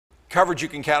Coverage you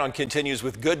can count on continues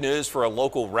with good news for a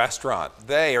local restaurant.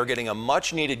 They are getting a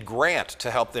much-needed grant to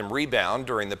help them rebound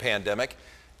during the pandemic.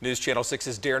 News Channel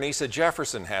 6's Darnisa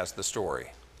Jefferson has the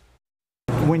story.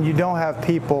 When you don't have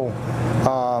people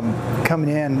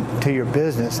coming in to your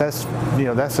business,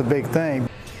 that's a big thing.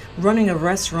 Running a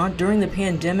restaurant during the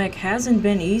pandemic hasn't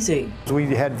been easy. We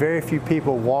had very few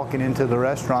people walking into the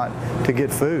restaurant to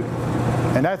get food.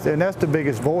 And that's the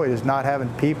biggest void, is not having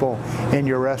people in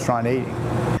your restaurant eating.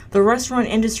 The restaurant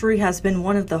industry has been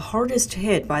one of the hardest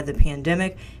hit by the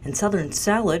pandemic, and Southern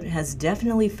Salad has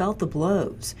definitely felt the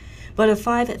blows. But a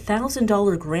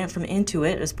 $5,000 grant from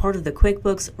Intuit as part of the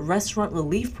Quickbooks Restaurant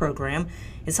Relief Program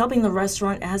is helping the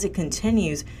restaurant as it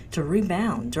continues to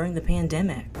rebound during the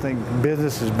pandemic. I think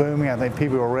business is booming. I think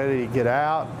people are ready to get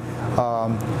out.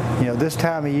 This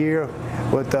time of year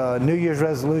with New Year's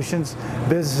resolutions,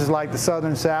 businesses like the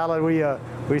Southern Salad,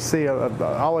 we see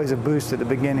always a boost at the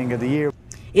beginning of the year.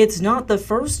 It's not the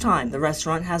first time the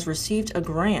restaurant has received a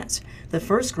grant. The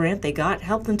first grant they got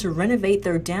helped them to renovate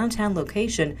their downtown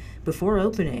location before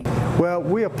opening. Well,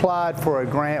 we applied for a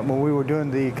grant when we were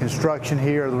doing the construction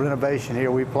here, the renovation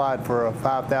here. We applied for a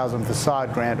 $5,000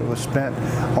 facade grant that was spent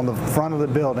on the front of the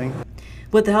building.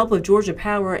 With the help of Georgia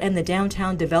Power and the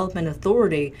Downtown Development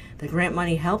Authority, the grant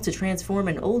money helped to transform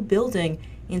an old building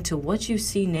into what you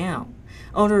see now.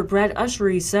 Owner Brad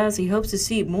Ushery says he hopes to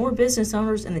see more business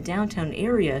owners in the downtown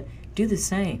area do the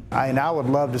same. I would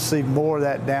love to see more of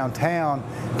that downtown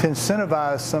to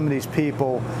incentivize some of these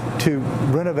people to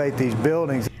renovate these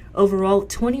buildings. Overall,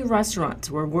 20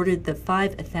 restaurants were awarded the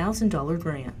 $5,000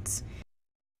 grants.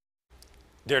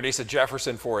 Darnisa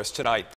Jefferson for us tonight.